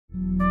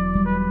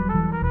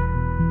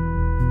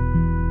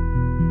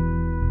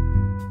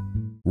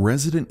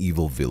Resident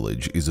Evil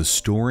Village is a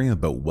story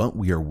about what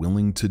we are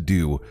willing to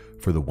do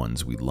for the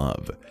ones we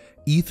love.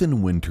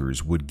 Ethan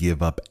Winters would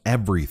give up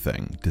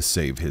everything to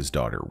save his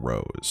daughter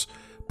Rose,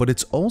 but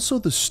it's also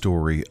the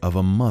story of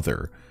a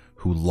mother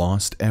who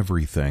lost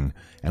everything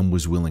and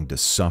was willing to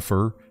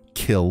suffer,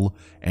 kill,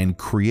 and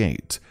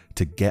create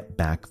to get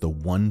back the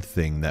one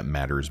thing that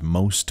matters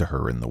most to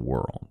her in the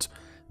world.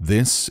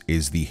 This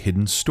is the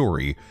hidden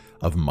story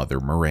of Mother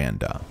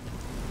Miranda.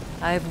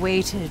 I've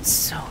waited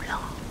so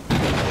long.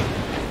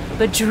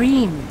 But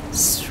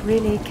dreams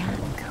really can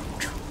come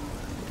true.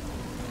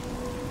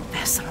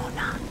 Vessel or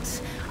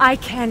not, I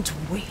can't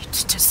wait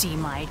to see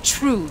my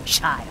true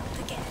child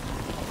again.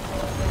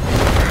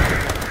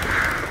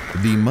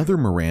 The Mother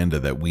Miranda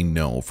that we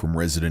know from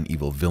Resident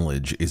Evil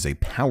Village is a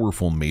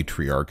powerful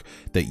matriarch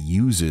that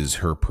uses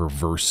her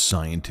perverse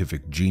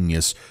scientific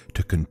genius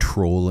to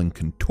control and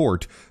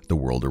contort the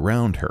world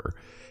around her.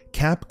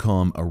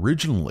 Capcom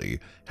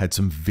originally had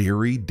some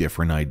very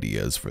different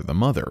ideas for the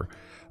Mother.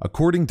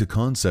 According to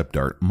concept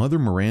art, Mother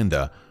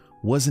Miranda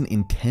wasn't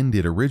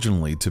intended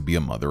originally to be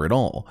a mother at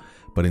all,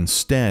 but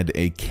instead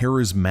a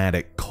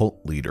charismatic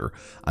cult leader,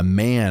 a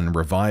man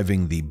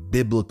reviving the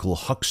biblical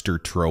huckster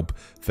trope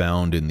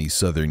found in the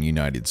southern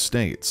United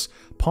States,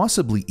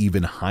 possibly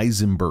even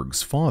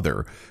Heisenberg's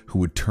father, who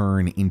would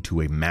turn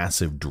into a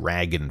massive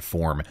dragon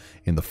form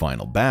in the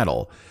final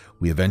battle.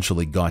 We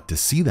eventually got to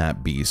see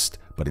that beast,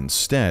 but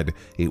instead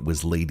it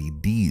was Lady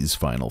D's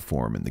final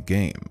form in the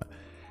game.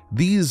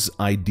 These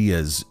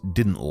ideas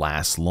didn't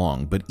last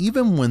long, but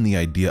even when the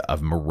idea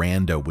of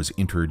Miranda was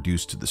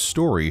introduced to the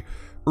story,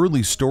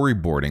 early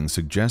storyboarding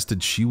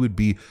suggested she would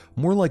be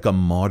more like a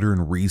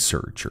modern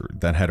researcher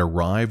that had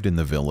arrived in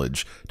the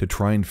village to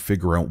try and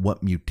figure out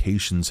what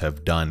mutations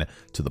have done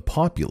to the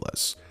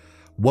populace.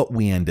 What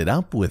we ended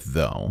up with,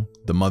 though,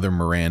 the Mother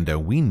Miranda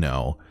we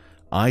know,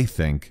 I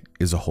think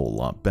is a whole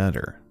lot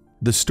better.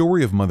 The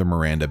story of Mother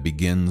Miranda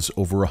begins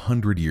over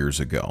 100 years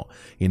ago.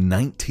 In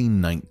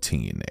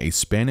 1919, a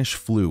Spanish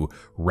flu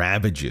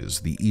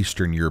ravages the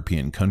Eastern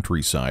European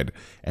countryside,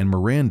 and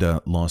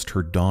Miranda lost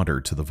her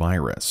daughter to the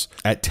virus.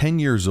 At 10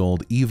 years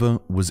old,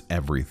 Eva was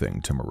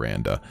everything to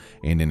Miranda,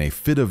 and in a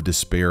fit of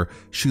despair,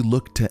 she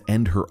looked to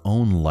end her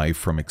own life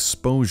from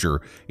exposure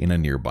in a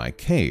nearby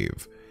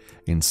cave.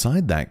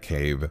 Inside that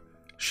cave,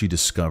 she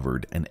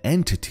discovered an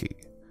entity.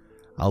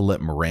 I'll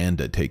let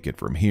Miranda take it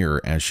from here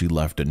as she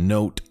left a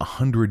note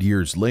 100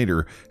 years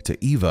later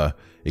to Eva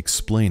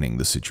explaining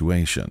the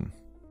situation.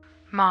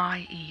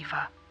 My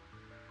Eva,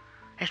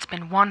 it's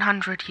been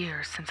 100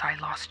 years since I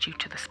lost you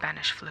to the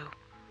Spanish flu.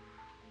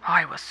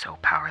 I was so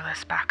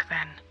powerless back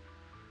then.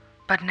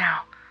 But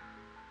now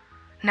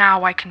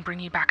I can bring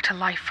you back to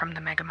life from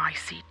the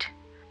Megamycete.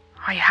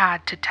 I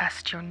had to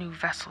test your new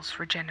vessel's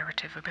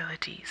regenerative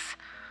abilities.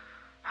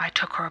 I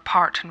took her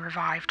apart and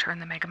revived her in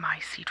the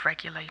Megamycete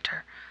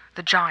regulator,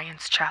 the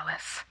Giant's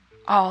Chalice.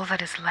 All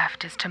that is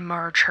left is to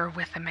merge her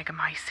with the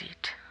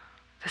Megamycete.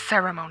 The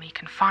ceremony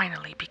can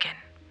finally begin.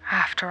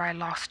 After I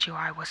lost you,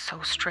 I was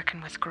so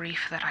stricken with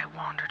grief that I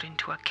wandered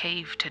into a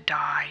cave to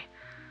die.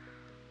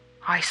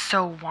 I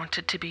so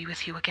wanted to be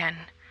with you again,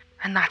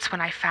 and that's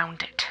when I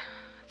found it,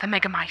 the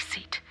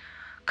Megamycete,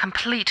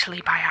 completely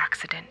by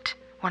accident.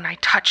 When I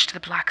touched the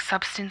black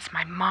substance,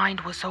 my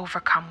mind was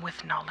overcome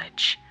with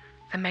knowledge.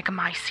 The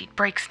Megamycete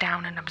breaks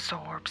down and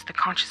absorbs the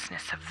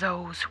consciousness of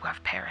those who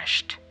have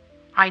perished.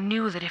 I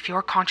knew that if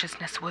your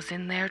consciousness was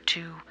in there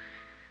too,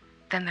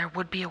 then there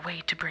would be a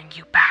way to bring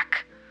you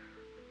back.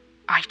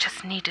 I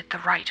just needed the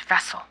right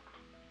vessel.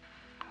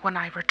 When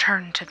I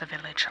returned to the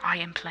village, I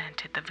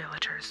implanted the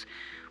villagers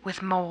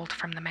with mold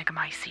from the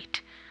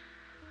Megamycete.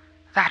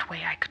 That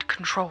way I could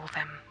control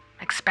them,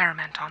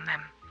 experiment on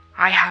them.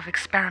 I have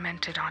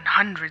experimented on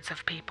hundreds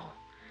of people,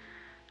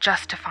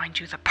 just to find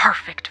you the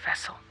perfect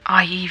vessel.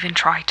 I even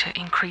tried to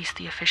increase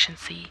the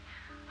efficiency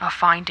of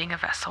finding a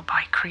vessel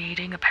by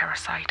creating a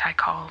parasite I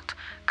called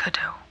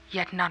Cadeau.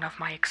 Yet none of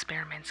my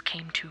experiments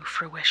came to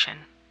fruition.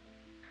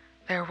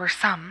 There were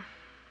some,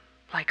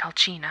 like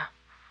Alcina,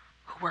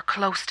 who were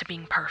close to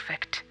being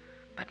perfect,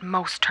 but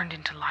most turned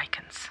into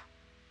lichens.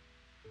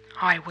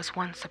 I was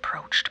once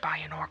approached by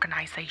an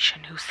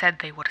organization who said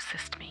they would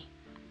assist me.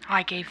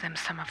 I gave them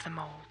some of the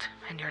mold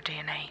and your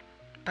DNA,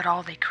 but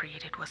all they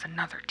created was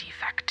another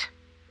defect.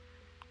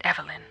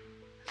 Evelyn.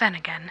 Then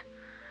again,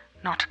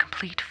 not a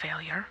complete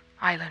failure.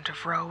 I learned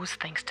of Rose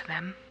thanks to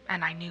them,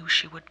 and I knew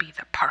she would be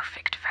the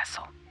perfect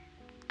vessel.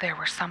 There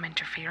were some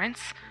interference,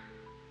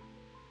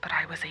 but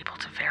I was able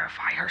to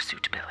verify her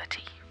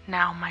suitability.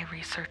 Now my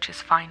research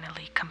is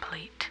finally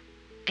complete.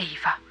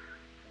 Eva,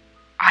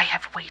 I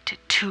have waited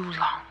too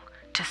long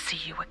to see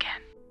you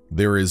again.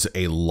 There is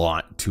a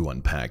lot to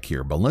unpack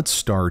here, but let's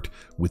start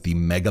with the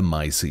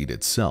Megamycete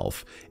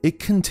itself. It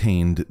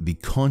contained the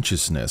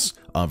consciousness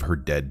of her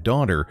dead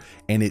daughter,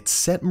 and it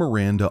set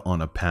Miranda on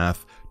a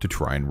path to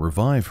try and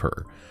revive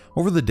her.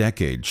 Over the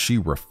decades, she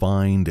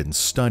refined and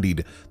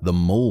studied the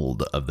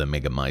mold of the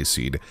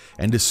Megamycete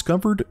and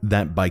discovered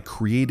that by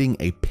creating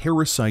a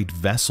parasite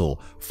vessel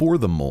for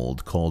the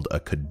mold called a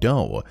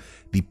cadeau,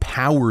 the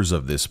powers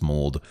of this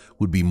mold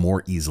would be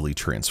more easily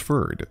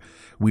transferred.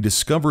 We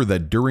discover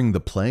that during the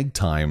plague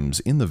times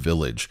in the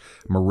village,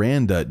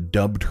 Miranda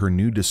dubbed her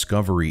new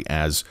discovery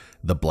as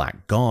the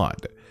Black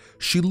God.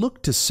 She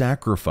looked to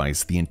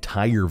sacrifice the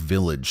entire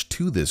village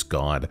to this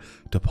god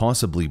to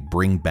possibly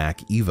bring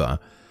back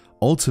Eva.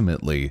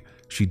 Ultimately,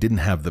 she didn't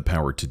have the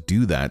power to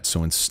do that,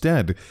 so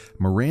instead,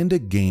 Miranda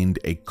gained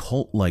a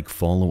cult-like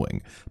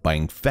following by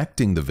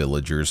infecting the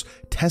villagers,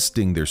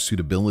 testing their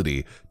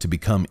suitability to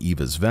become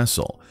Eva's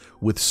vessel,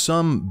 with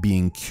some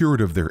being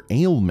cured of their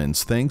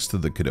ailments thanks to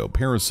the cadeau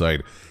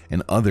parasite,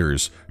 and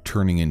others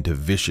turning into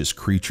vicious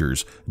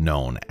creatures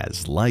known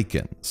as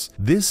lichens.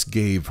 This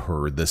gave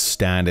her the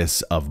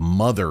status of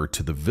mother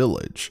to the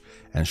village,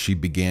 and she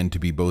began to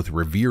be both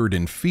revered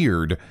and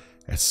feared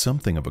as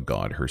something of a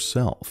god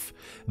herself.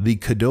 The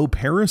cadeau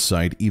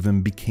parasite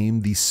even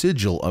became the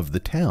sigil of the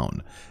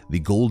town. The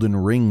golden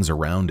rings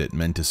around it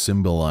meant to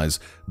symbolize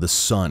the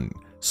sun,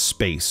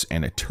 space,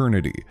 and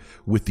eternity,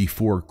 with the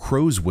 4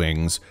 crow's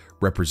wings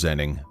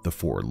representing the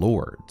 4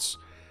 lords.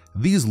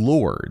 These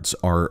lords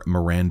are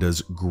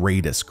Miranda's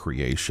greatest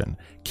creation.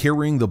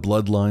 Carrying the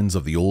bloodlines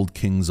of the old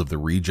kings of the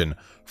region,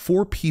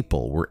 4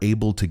 people were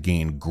able to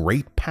gain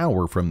great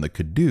power from the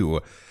cadeau,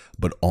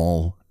 but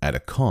all at a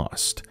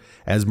cost.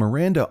 As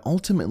Miranda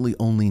ultimately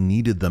only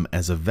needed them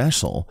as a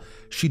vessel,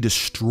 she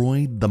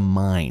destroyed the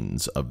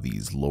minds of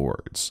these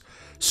lords,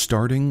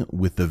 starting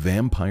with the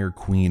vampire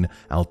queen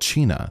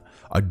Alcina,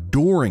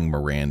 adoring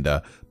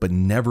Miranda but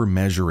never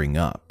measuring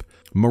up.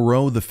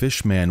 Moreau the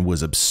fishman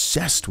was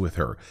obsessed with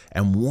her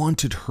and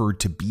wanted her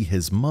to be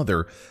his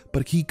mother,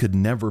 but he could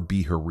never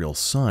be her real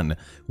son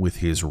with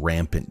his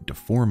rampant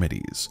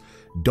deformities.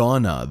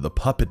 Donna, the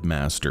puppet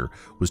master,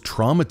 was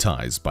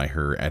traumatized by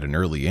her at an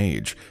early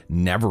age,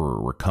 never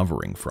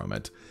recovering from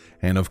it.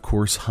 And of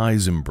course,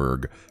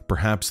 Heisenberg,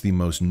 perhaps the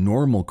most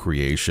normal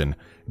creation,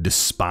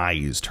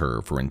 despised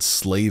her for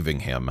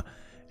enslaving him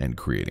and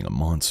creating a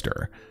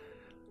monster.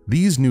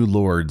 These new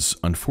lords,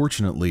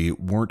 unfortunately,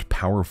 weren't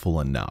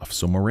powerful enough,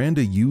 so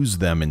Miranda used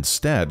them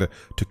instead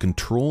to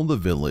control the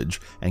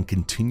village and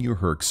continue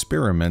her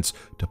experiments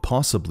to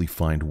possibly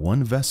find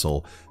one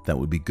vessel that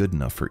would be good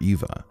enough for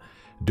Eva.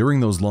 During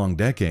those long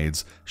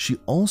decades, she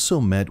also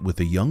met with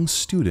a young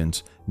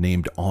student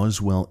named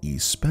Oswell E.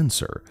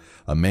 Spencer,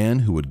 a man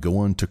who would go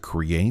on to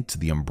create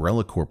the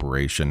Umbrella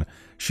Corporation.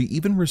 She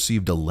even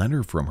received a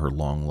letter from her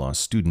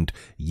long-lost student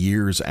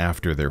years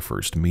after their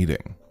first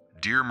meeting.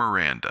 Dear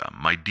Miranda,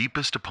 my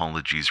deepest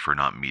apologies for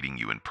not meeting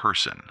you in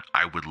person.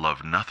 I would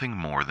love nothing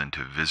more than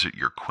to visit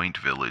your quaint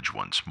village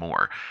once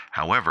more.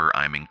 However,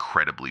 I'm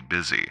incredibly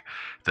busy.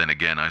 Then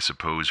again, I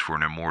suppose for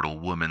an immortal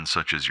woman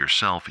such as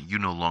yourself, you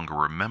no longer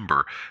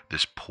remember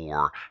this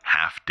poor,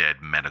 half-dead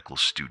medical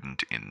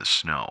student in the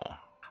snow.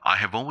 I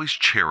have always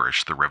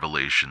cherished the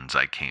revelations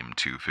I came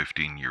to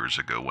 15 years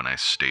ago when I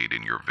stayed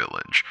in your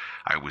village.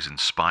 I was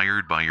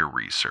inspired by your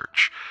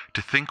research.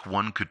 To think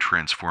one could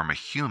transform a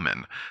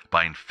human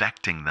by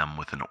infecting them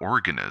with an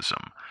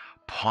organism,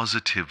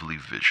 positively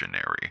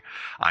visionary.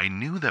 I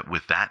knew that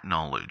with that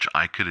knowledge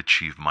I could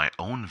achieve my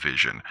own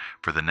vision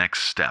for the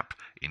next step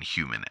in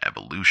human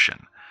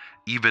evolution.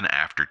 Even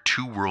after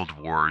 2 world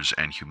wars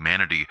and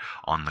humanity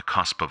on the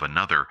cusp of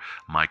another,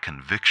 my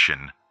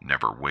conviction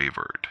never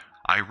wavered.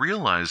 I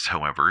realized,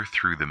 however,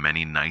 through the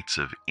many nights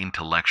of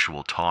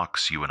intellectual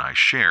talks you and I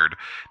shared,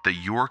 that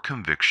your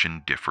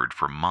conviction differed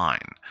from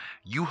mine.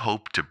 You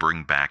hope to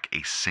bring back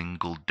a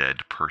single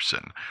dead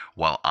person,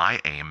 while I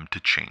aim to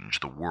change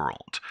the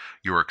world.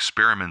 Your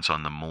experiments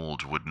on the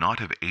mold would not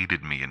have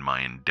aided me in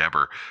my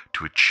endeavor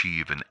to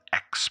achieve an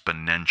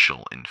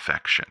exponential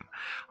infection.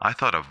 I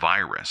thought a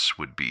virus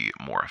would be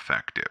more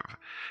effective.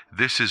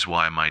 This is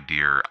why, my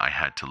dear, I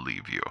had to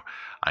leave you.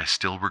 I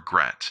still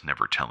regret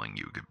never telling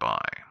you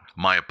goodbye.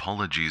 My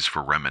apologies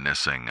for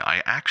reminiscing.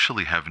 I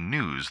actually have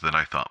news that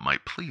I thought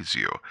might please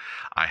you.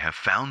 I have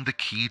found the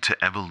key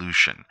to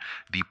evolution,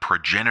 the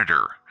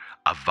progenitor,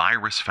 a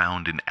virus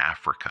found in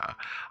Africa.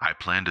 I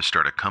plan to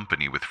start a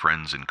company with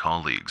friends and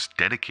colleagues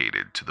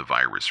dedicated to the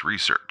virus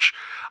research.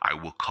 I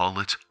will call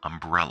it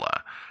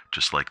Umbrella,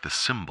 just like the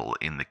symbol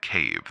in the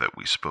cave that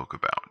we spoke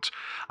about.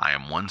 I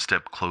am one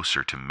step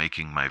closer to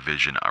making my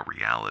vision a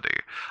reality.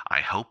 I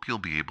hope you'll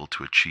be able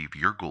to achieve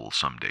your goal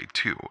someday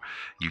too.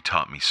 You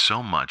taught me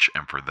so much,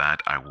 and for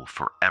that I will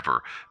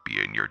forever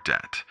be in your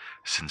debt.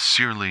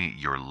 Sincerely,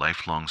 your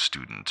lifelong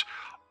student,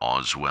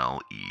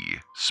 Oswell E.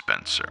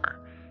 Spencer.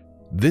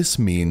 This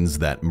means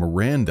that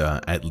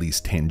Miranda, at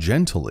least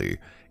tangentially,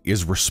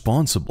 is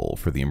responsible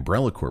for the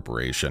Umbrella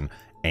Corporation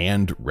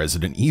and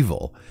Resident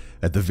Evil.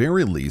 At the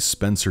very least,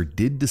 Spencer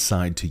did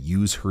decide to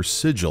use her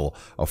sigil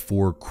of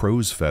 4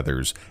 crow's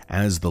feathers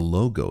as the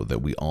logo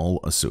that we all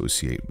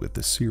associate with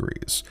the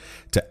series.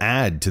 To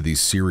add to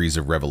these series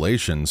of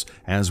revelations,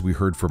 as we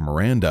heard from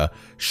Miranda,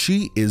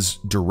 she is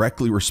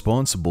directly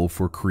responsible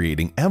for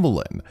creating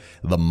Evelyn,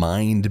 the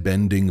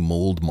mind-bending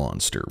mold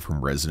monster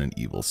from Resident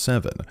Evil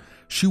 7.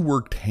 She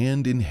worked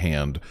hand in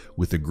hand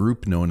with a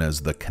group known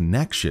as the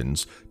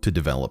Connections to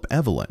develop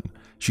Evelyn.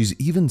 She's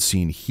even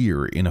seen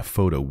here in a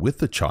photo with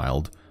the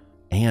child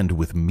and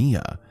with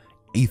Mia,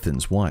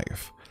 Ethan's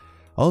wife.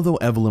 Although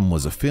Evelyn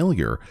was a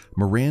failure,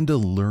 Miranda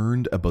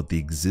learned about the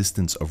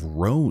existence of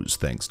Rose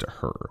thanks to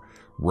her.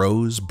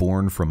 Rose,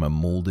 born from a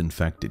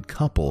mold-infected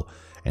couple,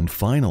 and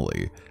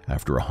finally,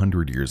 after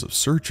 100 years of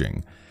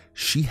searching,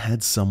 she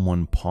had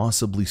someone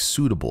possibly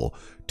suitable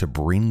to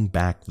bring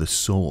back the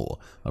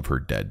soul of her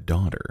dead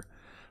daughter.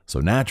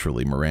 So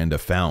naturally, Miranda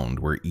found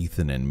where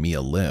Ethan and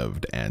Mia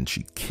lived, and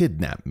she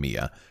kidnapped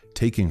Mia,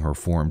 taking her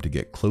form to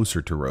get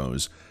closer to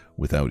Rose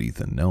without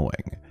Ethan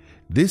knowing.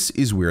 This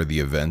is where the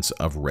events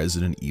of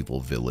Resident Evil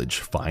Village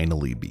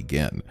finally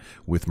begin,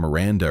 with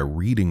Miranda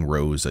reading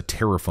Rose a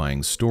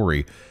terrifying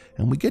story,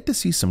 and we get to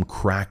see some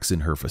cracks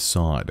in her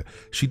facade.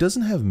 She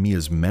doesn't have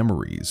Mia's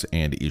memories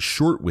and is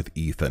short with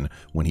Ethan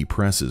when he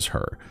presses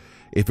her.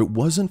 If it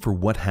wasn't for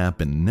what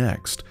happened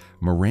next,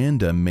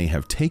 Miranda may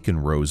have taken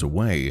Rose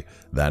away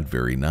that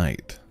very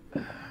night.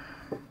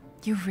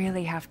 You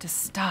really have to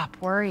stop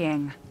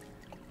worrying.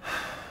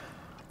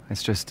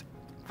 It's just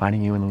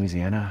finding you in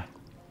Louisiana,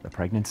 the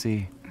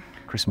pregnancy,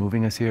 Chris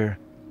moving us here,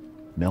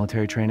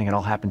 military training, it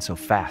all happened so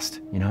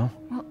fast, you know?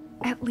 Well,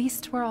 at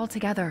least we're all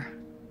together.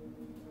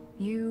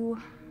 You,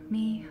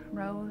 me,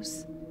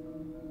 Rose.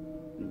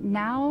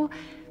 Now,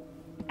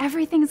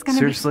 everything's gonna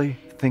Seriously?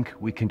 Think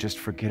we can just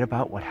forget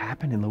about what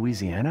happened in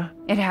Louisiana?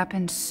 It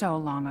happened so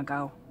long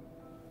ago.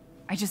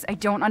 I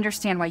don't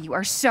understand why you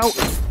are so...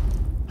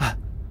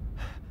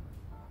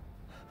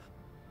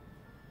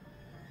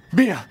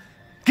 Mia!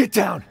 Get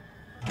down!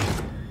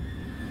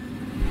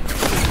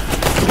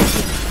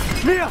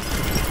 Mia!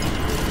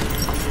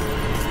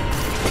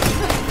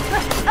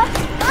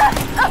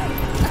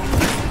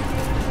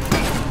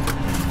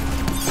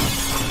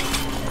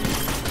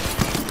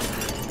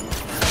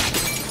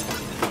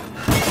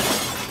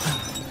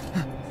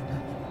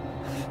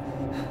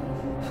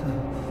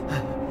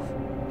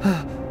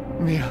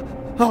 Mia!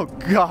 Oh,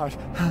 God!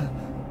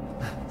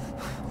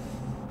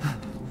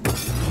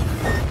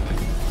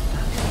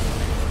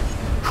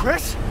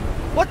 Chris?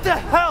 What the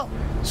hell?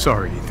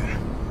 Sorry, Ethan.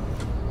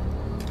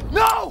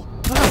 No!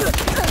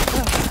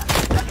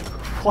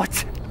 What?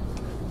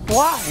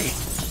 Why?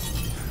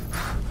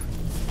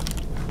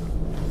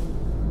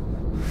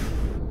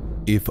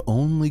 If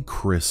only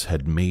Chris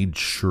had made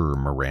sure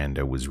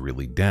Miranda was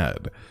really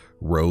dead,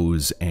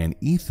 Rose and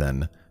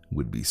Ethan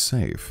would be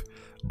safe.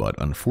 But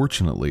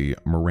unfortunately,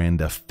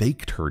 Miranda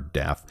faked her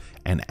death,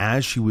 and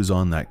as she was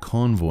on that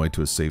convoy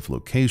to a safe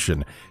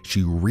location,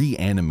 she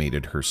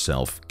reanimated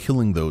herself,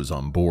 killing those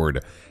on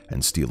board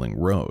and stealing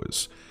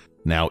Rose.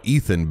 Now,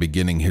 Ethan,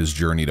 beginning his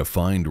journey to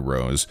find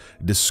Rose,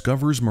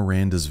 discovers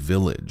Miranda's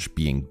village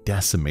being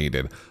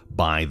decimated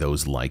by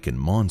those lichen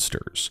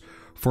monsters.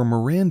 For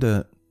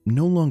Miranda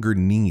no longer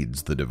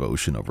needs the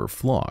devotion of her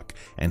flock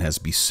and has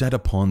beset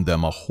upon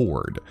them a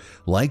horde,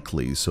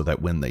 likely so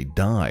that when they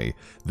die,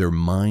 their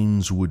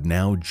minds would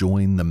now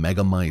join the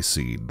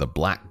Megamycete, the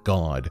Black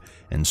God,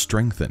 and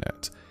strengthen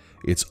it.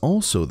 It's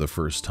also the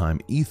first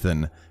time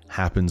Ethan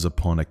happens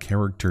upon a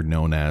character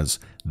known as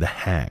the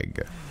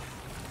Hag.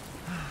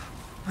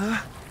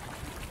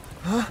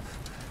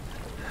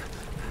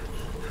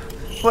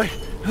 Wait.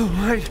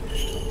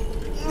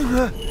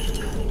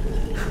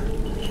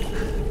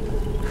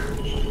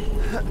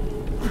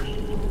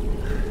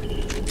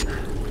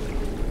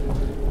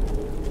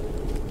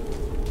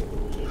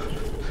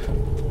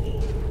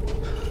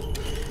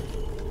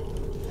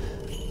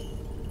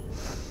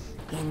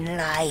 In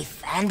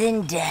life and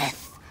in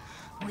death,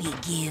 we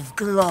give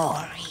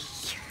glory.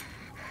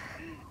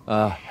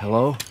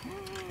 Hello?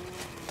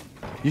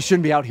 You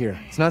shouldn't be out here.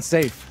 It's not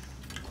safe.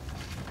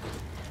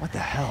 What the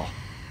hell?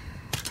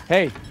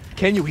 Hey,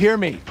 can you hear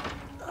me?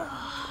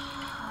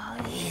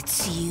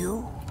 It's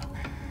you,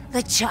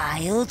 the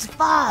child's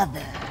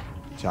father.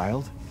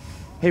 Child?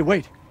 Hey,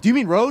 wait. Do you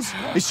mean Rose?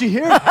 Is she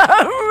here?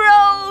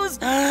 Rose!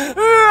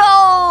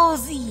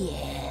 Rose,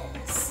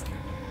 yes.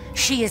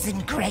 She is in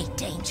great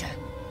danger.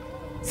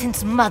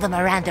 Since Mother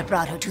Miranda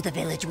brought her to the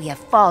village, we have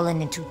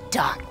fallen into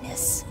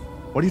darkness.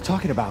 What are you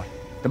talking about?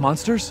 The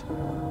monsters?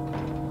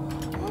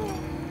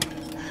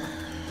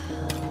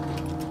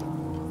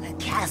 The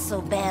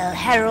castle bell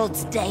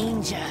heralds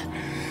danger.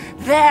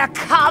 They're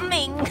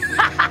coming!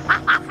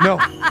 No.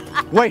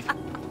 Wait.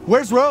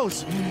 Where's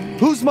Rose?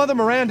 Who's Mother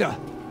Miranda?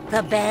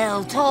 The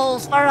bell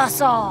tolls for us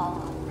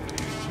all.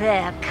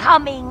 They're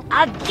coming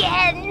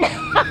again!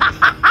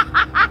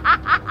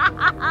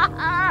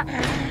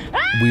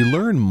 We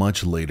learn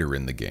much later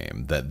in the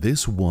game that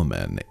this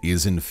woman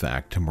is in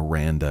fact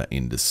Miranda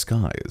in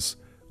disguise,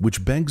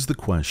 which begs the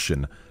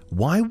question,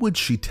 Why would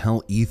she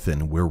tell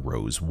Ethan where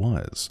Rose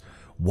was?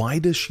 Why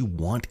does she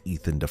want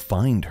Ethan to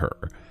find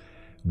her?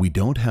 We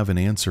don't have an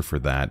answer for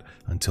that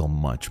until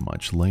much,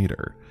 much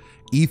later.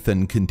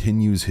 Ethan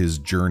continues his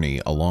journey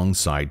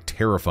alongside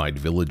terrified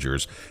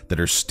villagers that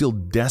are still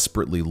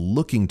desperately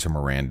looking to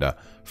Miranda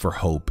for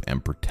hope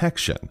and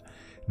protection.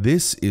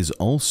 This is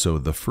also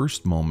the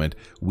first moment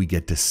we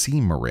get to see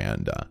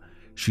Miranda.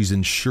 She's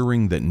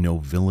ensuring that no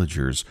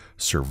villagers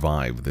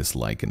survive this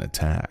Lycan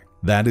attack.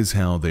 That is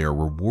how they are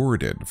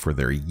rewarded for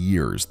their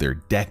years, their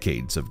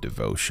decades of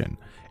devotion,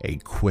 a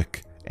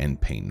quick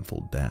and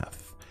painful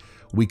death.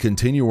 We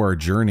continue our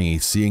journey,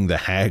 seeing the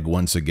hag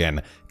once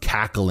again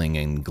cackling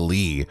in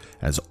glee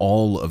as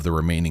all of the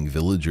remaining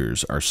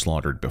villagers are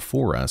slaughtered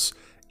before us.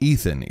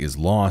 Ethan is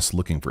lost,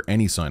 looking for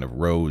any sign of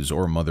Rose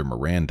or Mother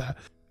Miranda.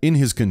 In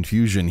his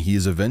confusion, he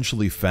is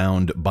eventually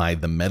found by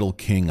the Metal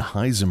King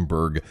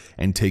Heisenberg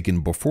and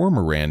taken before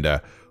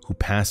Miranda, who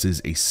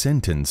passes a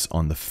sentence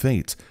on the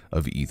fate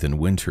of Ethan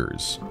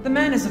Winters. The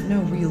man is of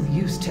no real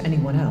use to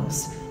anyone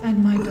else,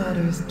 and my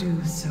daughters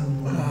do so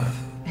love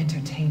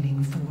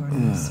entertaining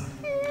foreigners.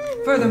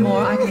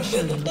 Furthermore, I can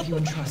assure you if you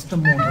entrust the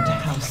mortal to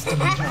House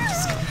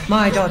Dimitrescu,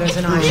 my daughters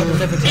and I will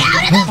deliver to you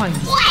the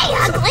finest. Way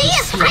ugly!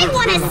 I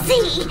want to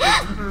see!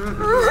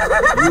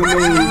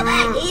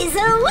 He's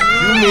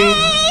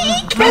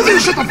awake! Brother,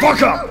 shut the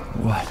fuck up!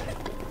 What?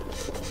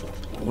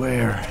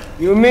 Where?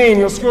 You mean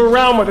you'll screw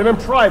around with him in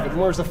private?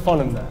 Where's the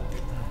fun in that?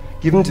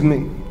 Give him to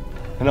me,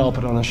 and I'll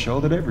put on a show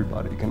that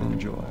everybody can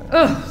enjoy.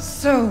 Ugh,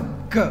 so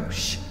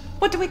gauche.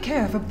 What do we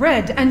care for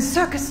bread and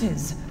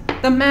circuses?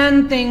 The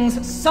man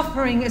thinks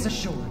suffering is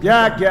assured.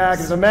 Yak, yak,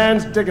 as a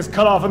man's dick is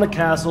cut off in the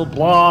castle,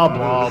 blah,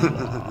 blah,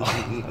 blah.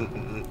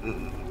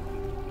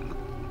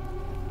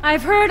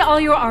 I've heard all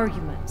your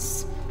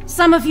arguments.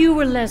 Some of you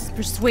were less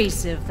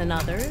persuasive than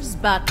others,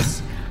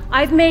 but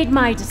I've made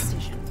my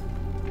decision.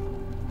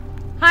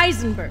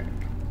 Heisenberg,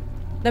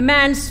 the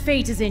man's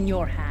fate is in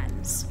your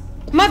hands.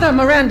 Mother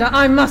Miranda,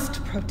 I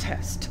must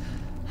protest.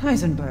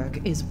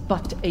 Heisenberg is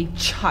but a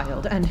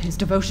child, and his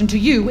devotion to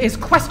you is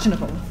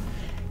questionable.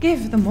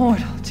 Give the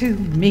mortal to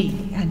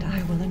me, and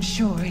I will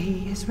ensure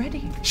he is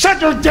ready. Shut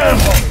your damn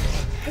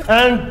hole!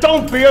 And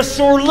don't be a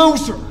sore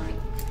loser!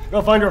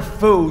 Go find your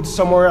food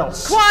somewhere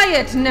else.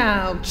 Quiet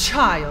now,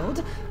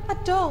 child.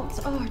 Adults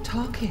are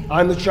talking.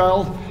 I'm the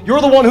child. You're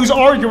the one who's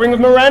arguing with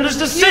Miranda's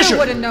decision. You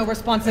wouldn't know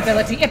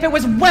responsibility if it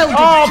was welded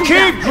Oh, to keep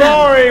that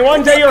glory!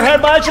 One day your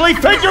head might actually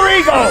fit your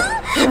ego!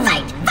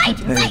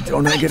 Hey,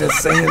 don't I get a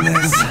say in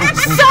this?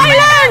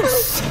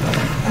 Silence!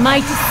 My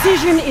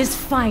decision is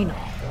final.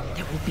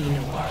 There will be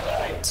no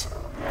argument.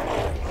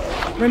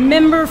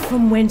 Remember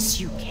from whence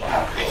you came.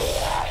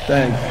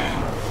 Thank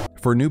you.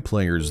 For new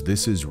players,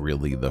 this is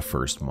really the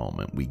first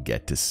moment we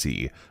get to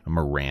see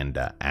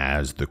Miranda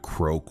as the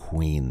Crow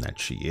Queen that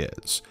she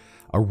is.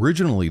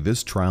 Originally,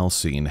 this trial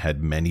scene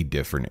had many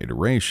different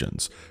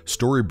iterations.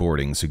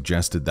 Storyboarding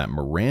suggested that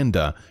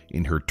Miranda,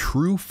 in her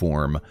true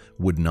form,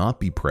 would not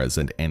be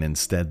present, and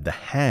instead the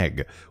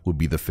hag would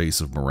be the face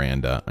of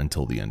Miranda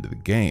until the end of the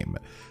game.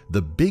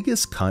 The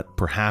biggest cut,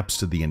 perhaps,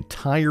 to the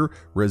entire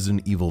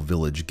Resident Evil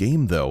Village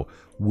game, though,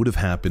 would have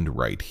happened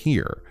right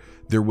here.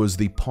 There was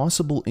the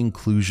possible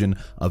inclusion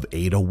of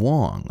Ada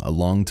Wong, a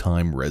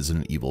longtime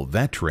Resident Evil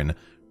veteran,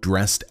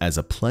 dressed as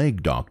a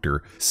plague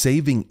doctor,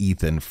 saving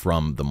Ethan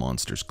from the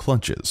monster's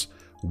clutches.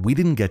 We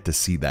didn't get to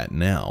see that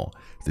now.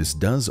 This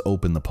does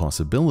open the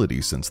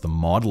possibility, since the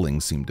modeling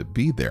seemed to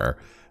be there,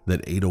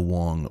 that Ada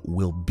Wong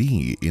will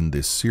be in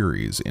this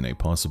series in a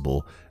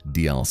possible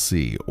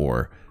DLC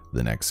or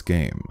the next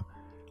game.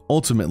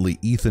 Ultimately,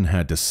 Ethan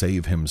had to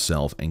save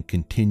himself and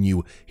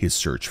continue his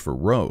search for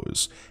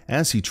Rose.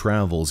 As he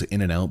travels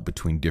in and out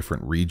between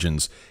different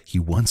regions, he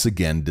once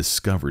again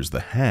discovers the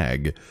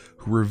hag,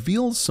 who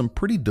reveals some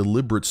pretty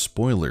deliberate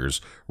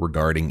spoilers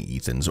regarding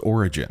Ethan's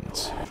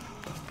origins.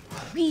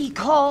 We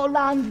call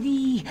on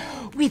thee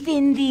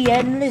within the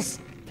endless.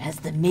 As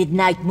the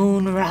midnight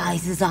moon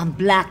rises on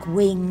black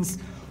wings,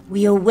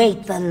 we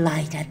await the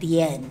light at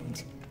the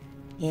end.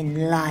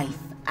 In life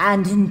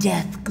and in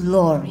death,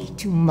 glory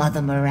to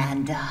Mother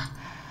Miranda.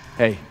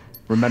 Hey,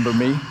 remember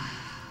me?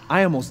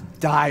 I almost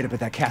died up at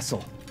that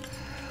castle.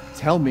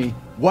 Tell me,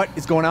 what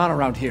is going on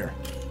around here?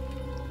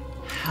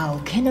 How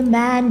can a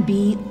man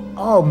be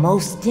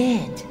almost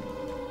dead?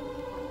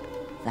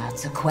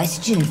 That's a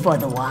question for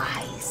the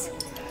wise.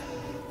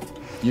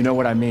 You know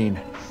what I mean.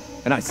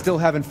 And I still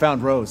haven't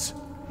found Rose.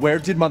 Where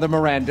did Mother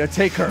Miranda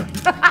take her?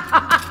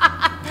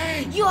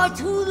 You're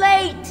too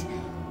late!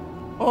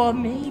 Or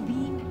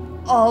maybe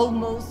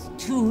almost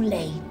too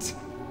late.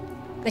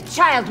 The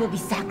child will be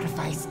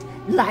sacrificed,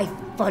 life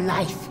for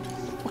life.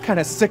 What kind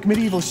of sick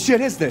medieval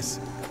shit is this?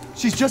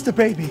 She's just a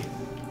baby.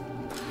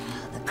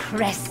 The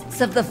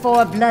crests of the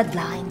four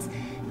bloodlines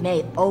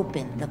may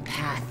open the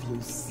path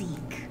you seek.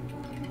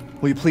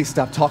 Will you please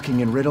stop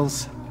talking in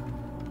riddles?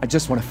 I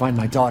just want to find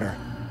my daughter.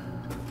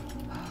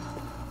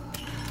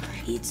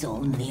 It's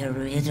only a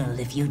riddle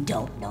if you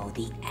don't know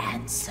the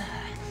answer.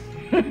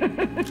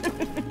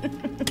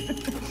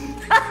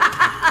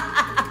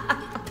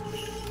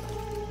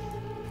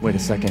 Wait a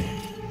second.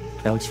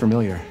 That looks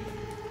familiar.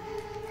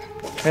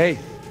 Hey,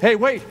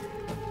 wait!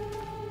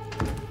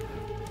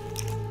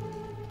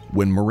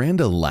 When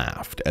Miranda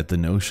laughed at the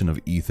notion of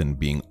Ethan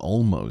being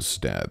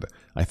almost dead,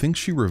 I think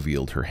she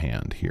revealed her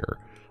hand here.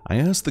 I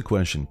asked the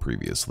question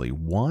previously,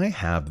 why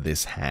have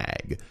this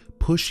hag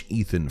push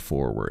Ethan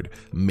forward,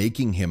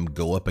 making him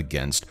go up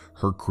against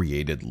her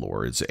created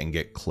lords and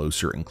get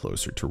closer and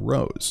closer to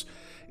Rose?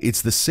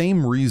 It's the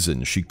same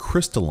reason she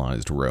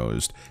crystallized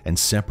Rose and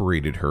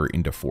separated her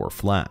into 4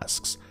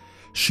 flasks.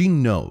 She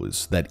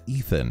knows that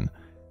Ethan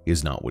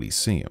is not what he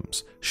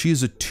seems. She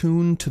is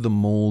attuned to the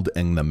mold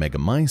and the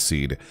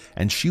megamycete,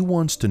 and she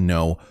wants to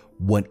know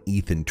what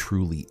Ethan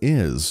truly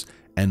is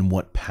and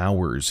what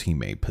powers he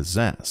may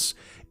possess,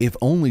 if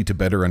only to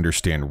better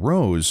understand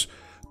Rose,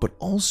 but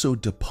also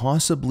to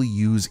possibly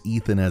use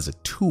Ethan as a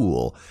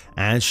tool,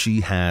 as she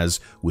has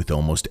with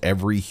almost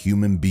every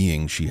human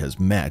being she has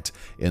met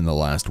in the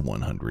last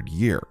 100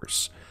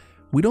 years.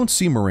 We don't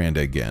see Miranda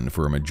again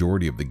for a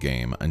majority of the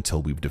game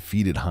until we've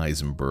defeated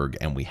Heisenberg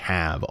and we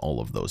have all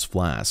of those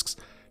flasks.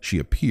 She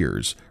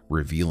appears,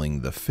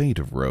 revealing the fate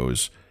of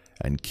Rose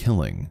and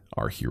killing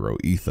our hero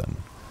Ethan.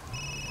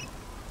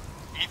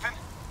 Ethan?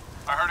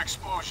 I heard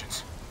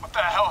explosions. What the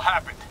hell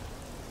happened?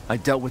 I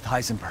dealt with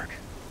Heisenberg.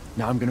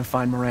 Now I'm gonna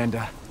find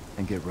Miranda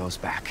and get Rose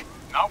back.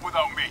 Not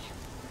without me.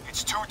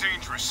 It's too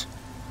dangerous.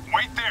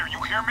 Wait there,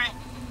 you hear me?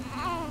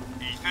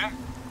 Ethan?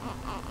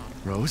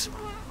 Rose?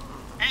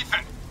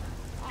 Ethan!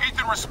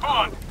 Ethan,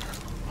 respond!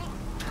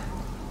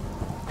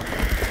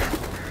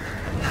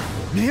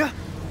 Mia?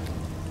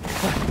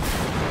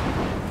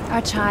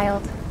 Our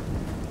child.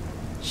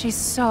 She's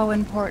so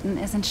important,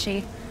 isn't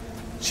she?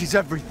 She's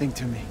everything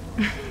to me.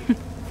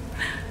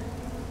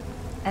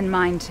 And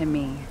mine to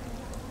me.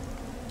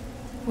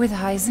 With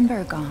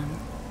Heisenberg gone,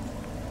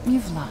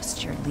 you've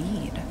lost your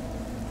lead.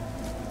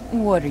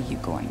 What are you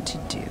going to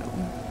do?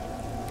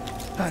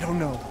 I don't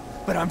know,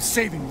 but I'm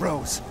saving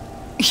Rose.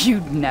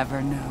 You'd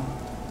never know,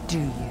 do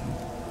you?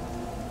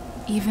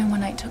 Even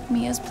when I took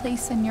Mia's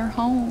place in your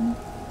home.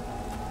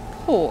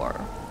 Poor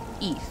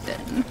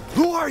Ethan.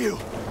 Who are you?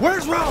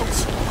 Where's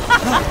Rose?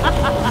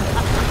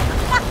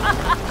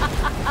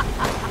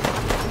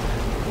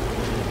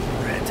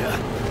 Miranda.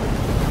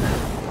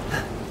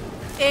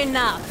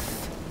 Enough.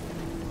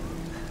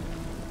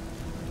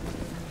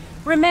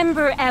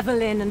 Remember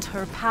Evelyn and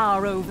her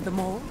power over them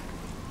all?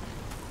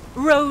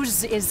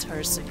 Rose is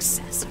her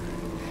successor.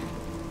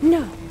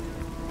 No.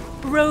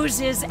 Rose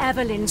is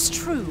Evelyn's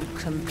true,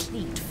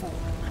 complete form.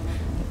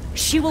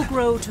 She will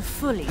grow to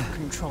fully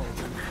control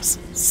the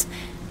masses.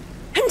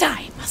 And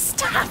I must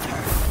have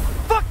her.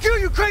 Fuck you,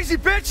 you crazy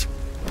bitch!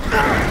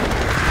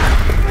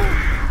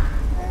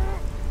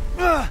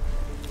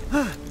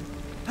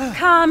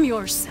 Calm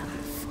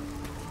yourself.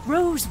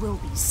 Rose will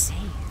be saved.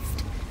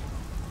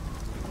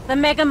 The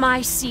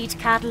megamycete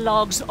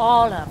catalogs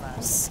all of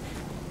us.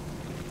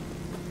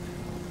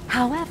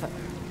 However,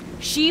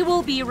 she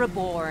will be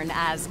reborn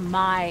as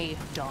my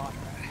daughter.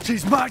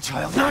 She's my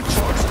child, not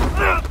yours!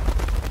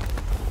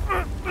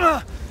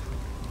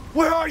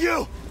 Where are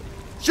you?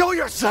 Show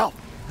yourself!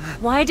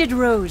 Why did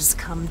Rose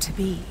come to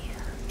be?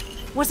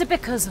 Was it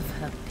because of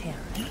her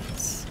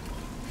parents?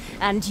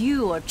 And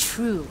you are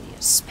truly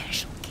a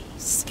special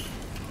case.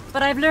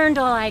 But I've learned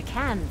all I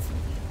can from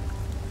you.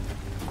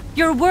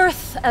 Your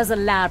worth as a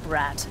lab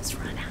rat has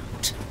run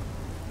out.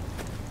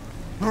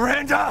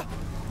 Miranda!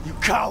 You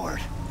coward!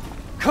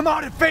 Come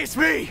out and face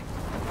me!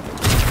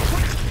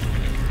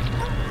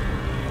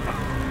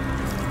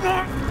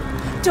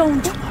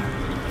 Don't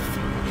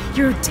worry.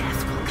 Your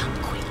death will come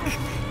quick.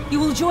 You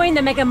will join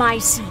the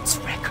megamycete's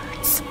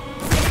records.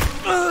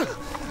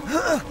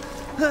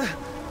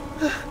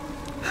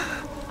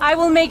 I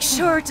will make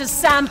sure to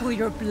sample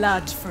your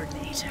blood for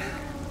later.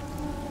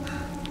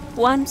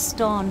 Once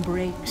dawn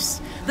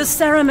breaks, the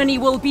ceremony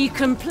will be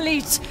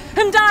complete,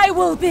 and I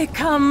will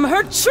become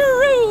her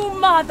true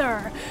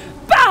mother,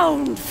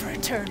 bound for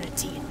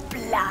eternity in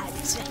blood.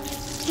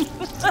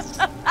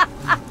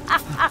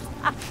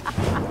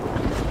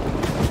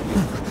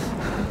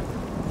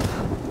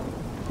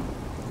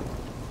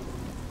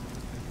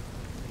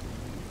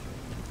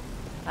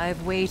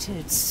 I've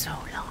waited so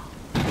long,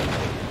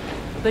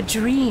 but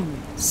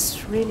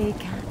dreams really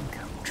can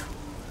come true.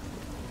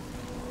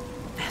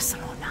 Vessel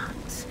or not,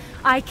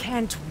 I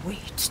can't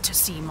wait to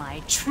see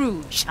my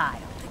true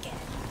child again.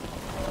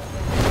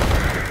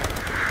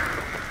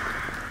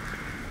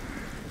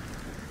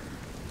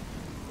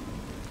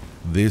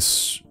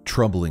 This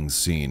troubling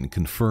scene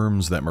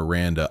confirms that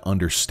Miranda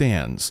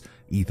understands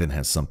Ethan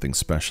has something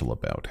special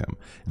about him,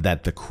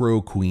 that the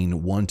Crow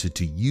Queen wanted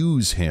to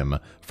use him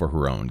for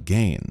her own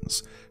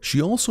gains.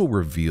 She also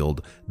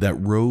revealed that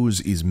Rose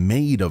is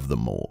made of the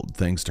mold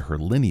thanks to her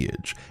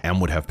lineage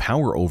and would have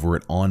power over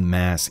it en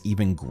masse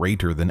even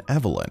greater than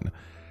Evelyn.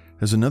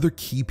 There's another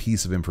key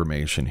piece of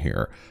information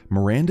here.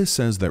 Miranda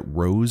says that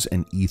Rose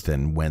and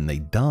Ethan, when they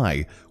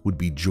die, would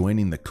be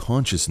joining the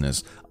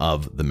consciousness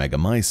of the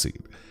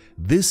megamycete.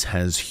 This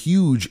has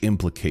huge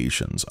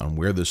implications on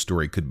where the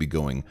story could be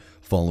going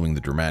following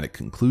the dramatic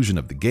conclusion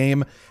of the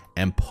game,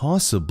 and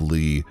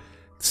possibly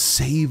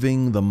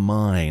saving the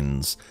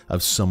minds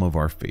of some of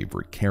our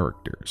favorite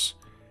characters.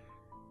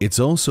 It's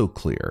also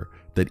clear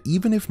that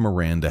even if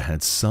Miranda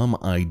had some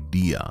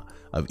idea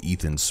of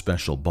Ethan's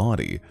special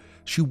body,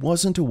 she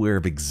wasn't aware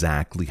of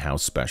exactly how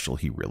special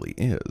he really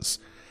is.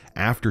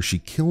 After she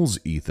kills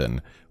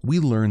Ethan, we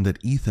learn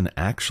that Ethan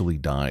actually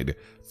died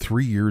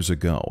 3 years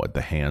ago at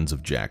the hands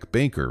of Jack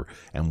Baker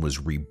and was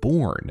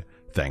reborn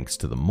thanks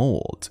to the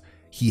mold.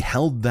 He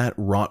held that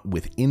rot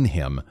within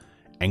him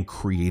and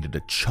created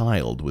a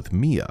child with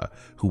Mia,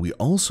 who we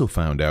also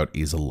found out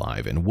is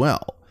alive and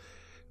well.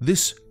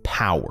 This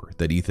power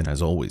that Ethan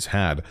has always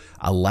had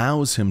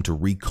allows him to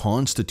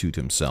reconstitute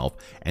himself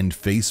and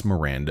face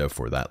Miranda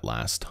for that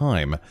last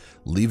time,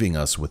 leaving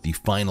us with the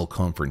final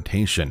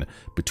confrontation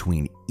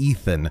between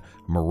Ethan,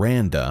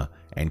 Miranda,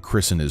 and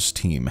Chris and his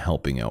team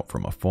helping out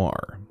from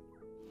afar.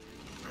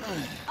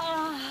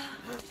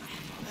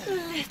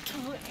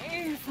 Little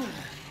Ava,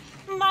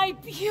 my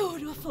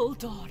beautiful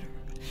daughter,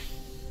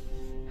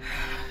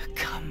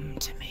 come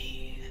to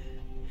me.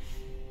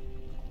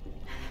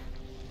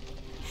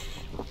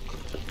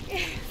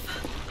 Ava,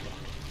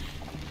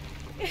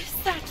 is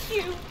that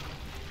you?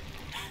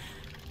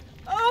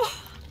 Oh,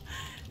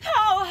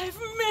 how I've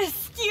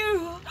missed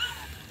you!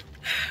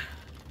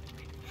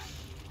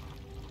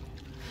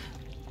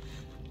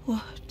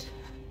 What?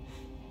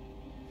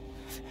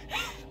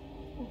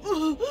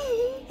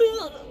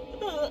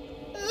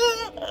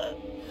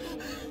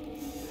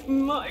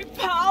 My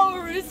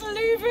power is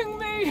leaving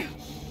me!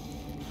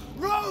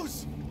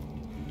 Rose!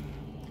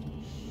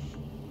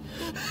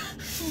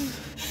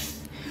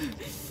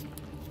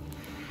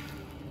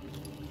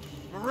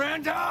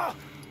 Miranda!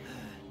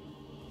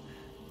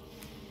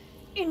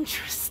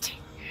 Interesting.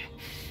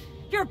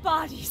 Your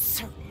body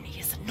certainly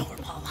isn't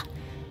normal.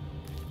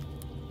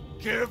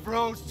 Give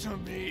Rose to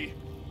me!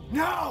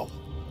 Now!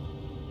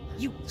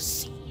 You will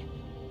see.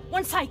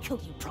 Once I kill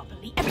you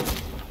properly,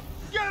 everything...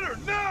 Get her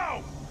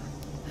now!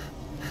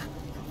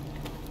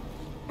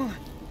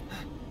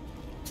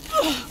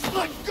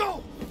 Let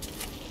go!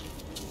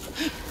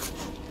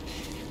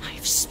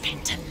 I've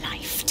spent a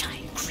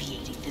lifetime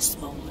creating this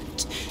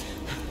moment,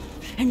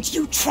 and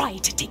you try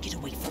to take it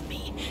away from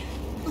me.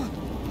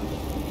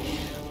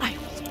 I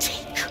will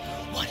take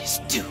what is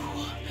due.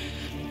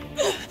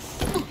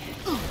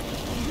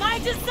 My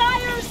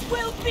desires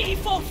will be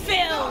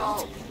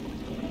fulfilled!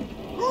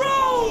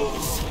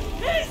 Rose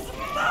is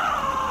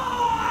mine!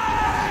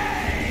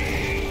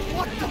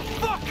 What the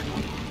fuck?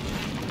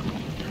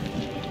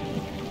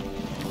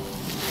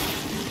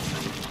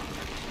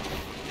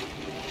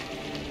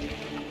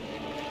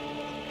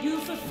 You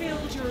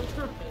fulfilled your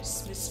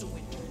purpose, Mr.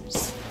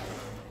 Winters.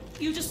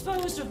 You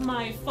disposed of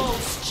my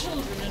false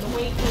children and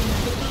awakened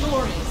the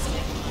glorious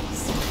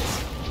Nicholas.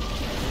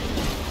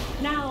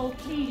 Now,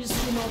 please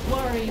do not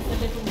worry for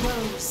little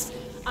Rose.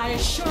 I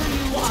assure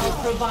you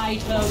I'll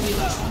provide her with true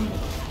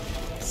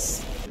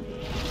happiness.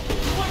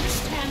 You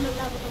understand the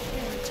love of a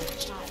parent,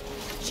 child.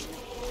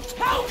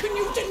 How can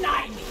you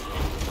deny me?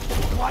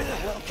 Why the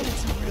hell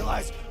can't you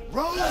realize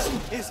Rose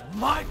is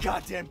my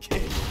goddamn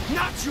kid,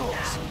 not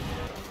yours?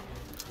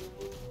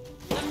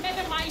 The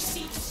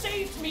Megamycete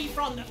saved me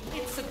from the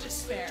pits of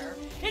despair.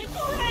 It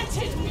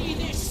granted me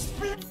this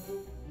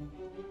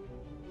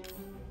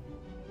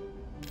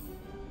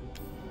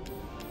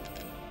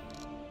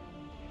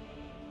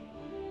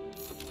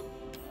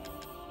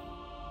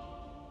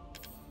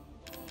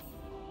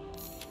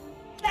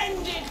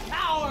splendid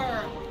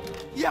power!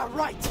 Yeah,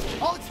 right.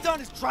 All it's done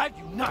is drive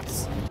you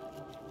nuts.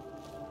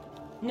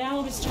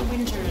 Now, Mr.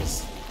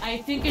 Winters, I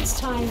think it's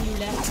time you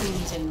left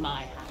things in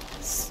my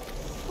house.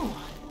 Go on,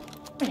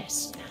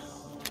 rest now.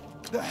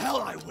 The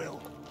hell I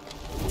will.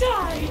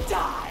 Die,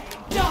 die,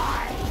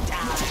 die,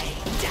 die,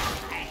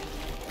 die!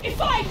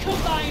 If I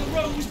combine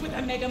Rose with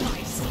a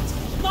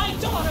Megamycete, my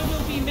daughter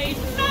will be made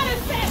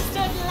manifest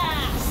at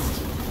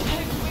last!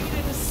 I've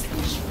waited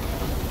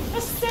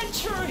a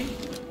century,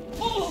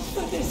 all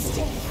for this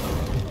day.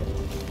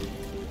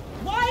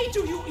 Why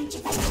do you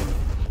interfere?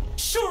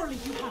 Surely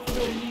you have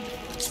no need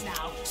of us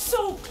now,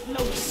 so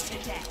close to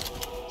death.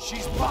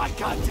 She's my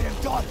goddamn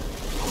daughter.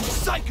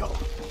 Psycho!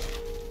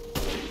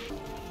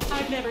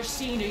 I've never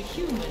seen a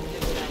human live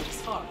without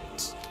his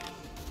heart.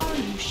 Are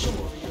you sure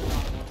you're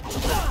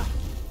not?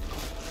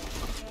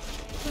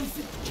 The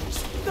villagers,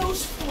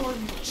 those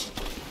foreign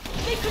children,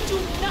 they could do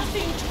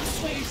nothing to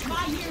assuage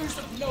my years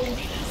of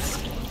loneliness.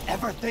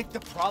 Ever think the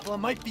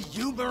problem might be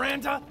you,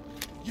 Miranda?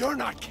 You're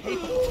not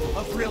capable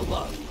of real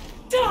love.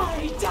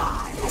 Die,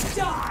 die,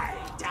 die,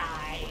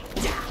 die,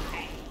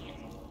 die.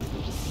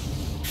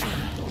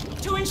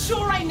 To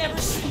ensure I never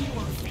see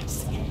your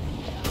face again.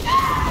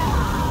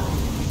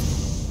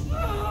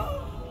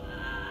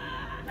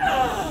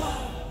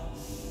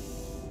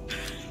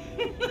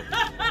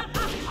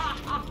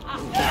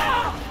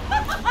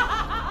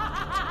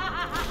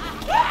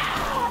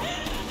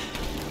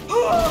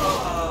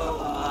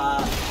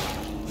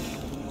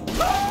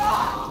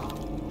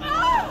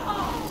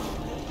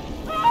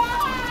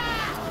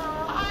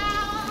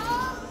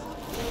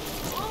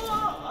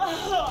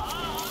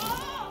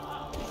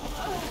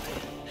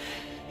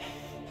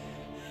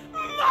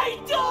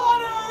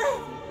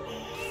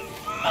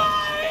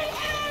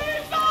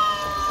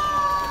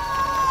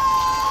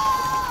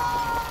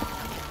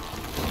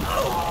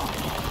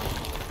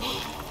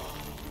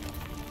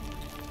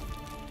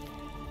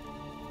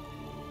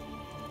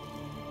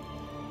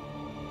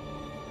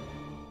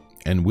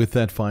 And with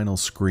that final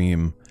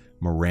scream,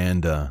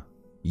 Miranda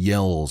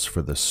yells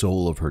for the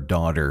soul of her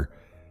daughter,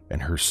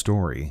 and her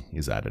story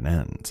is at an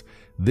end.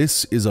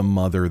 This is a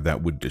mother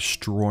that would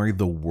destroy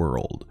the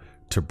world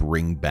to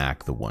bring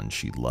back the one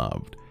she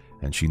loved,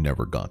 and she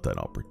never got that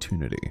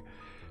opportunity.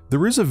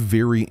 There is a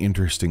very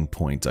interesting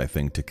point, I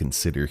think, to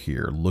consider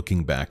here,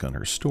 looking back on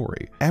her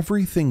story.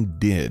 Everything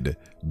did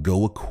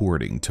go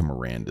according to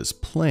Miranda's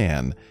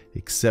plan,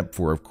 except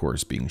for, of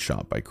course, being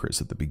shot by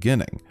Chris at the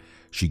beginning.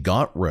 She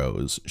got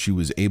Rose, she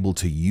was able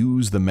to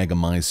use the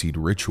Megamycete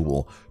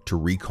ritual to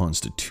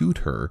reconstitute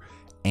her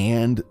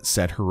and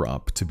set her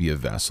up to be a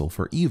vessel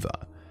for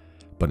Eva.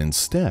 But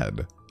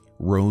instead,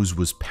 Rose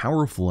was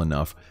powerful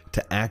enough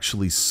to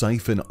actually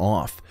siphon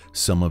off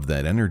some of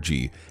that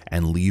energy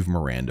and leave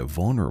Miranda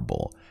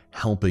vulnerable,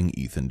 helping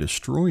Ethan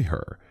destroy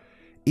her.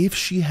 If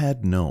she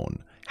had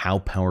known how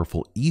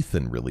powerful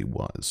Ethan really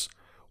was,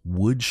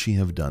 would she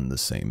have done the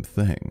same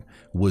thing?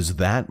 Was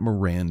that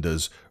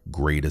Miranda's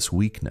greatest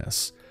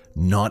weakness,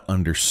 not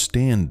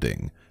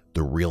understanding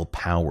the real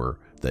power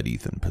that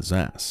Ethan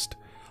possessed?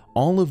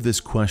 All of this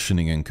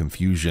questioning and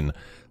confusion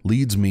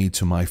leads me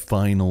to my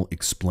final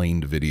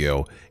explained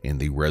video in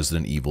the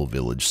Resident Evil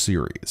Village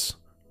series,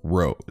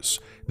 Rose,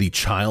 the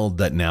child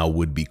that now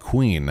would be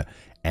queen,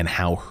 and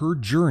how her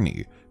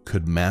journey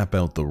could map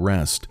out the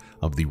rest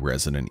of the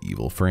Resident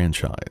Evil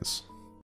franchise.